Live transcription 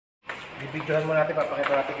Bibidyohan mo natin,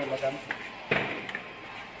 papakita natin kay Madam.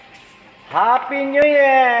 Happy New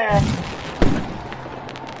Year!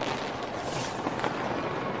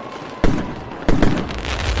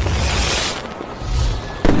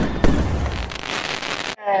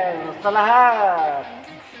 Sa lahat,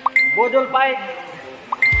 budol fight.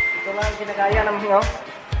 Ito lang ang kinagaya namin, no?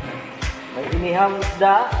 May inihang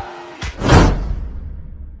isda.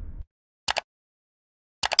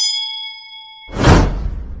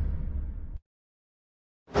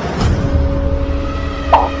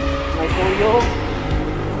 May tuyo.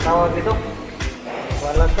 Tawag dito.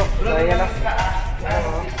 Wala to. Kaya na.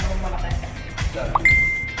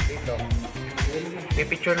 Dito.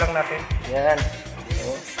 Pipicture lang natin. Yan.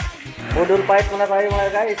 Budol fight muna tayo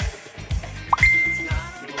mga guys.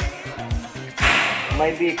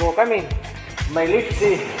 May biko kami. May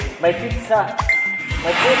lipsi. May pizza.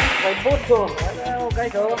 May puto. Ano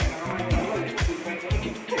guys, oh.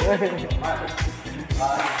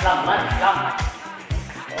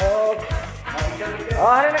 Oh,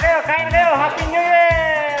 hari na kayo. Kain na kayo. Happy New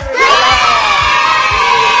Year!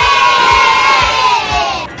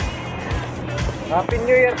 Happy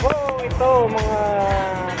New Year po. Ito mga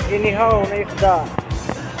inihaw na isda.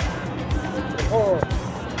 Oh.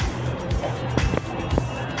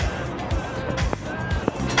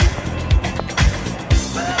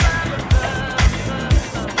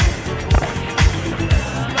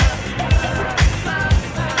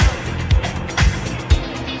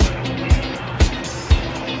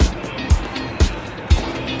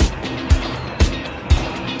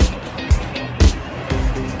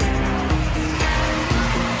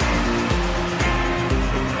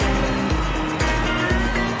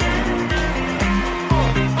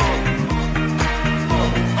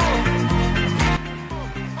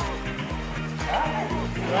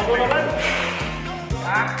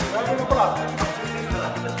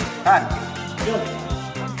 Han. Yun.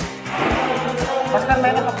 Basta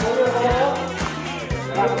may nakapulo ko.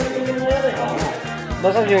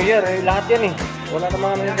 Basta New Year, eh, lahat yan eh. Wala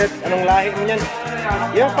naman anong lahi mo yan.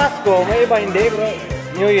 Yung Pasko, may iba hindi bro.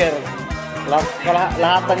 New Year,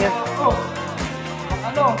 lahatan yan. Oh.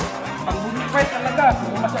 Ano? Ang budol fight talaga.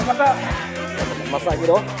 Masa-masa. Masa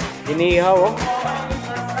gitu, inihaw oh.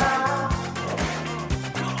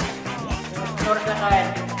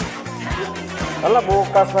 Ala,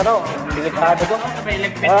 bukas na daw. Delikado to.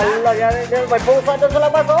 Ala, yan. May pusa dyan sa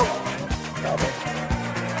labas, oh.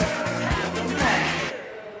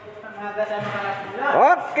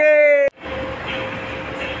 Okay.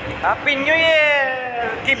 Happy New Year,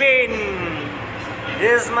 Kevin.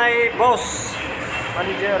 This is my boss,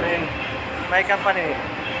 manager in my company,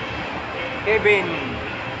 Kevin.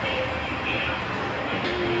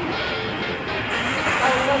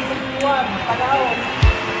 Ay,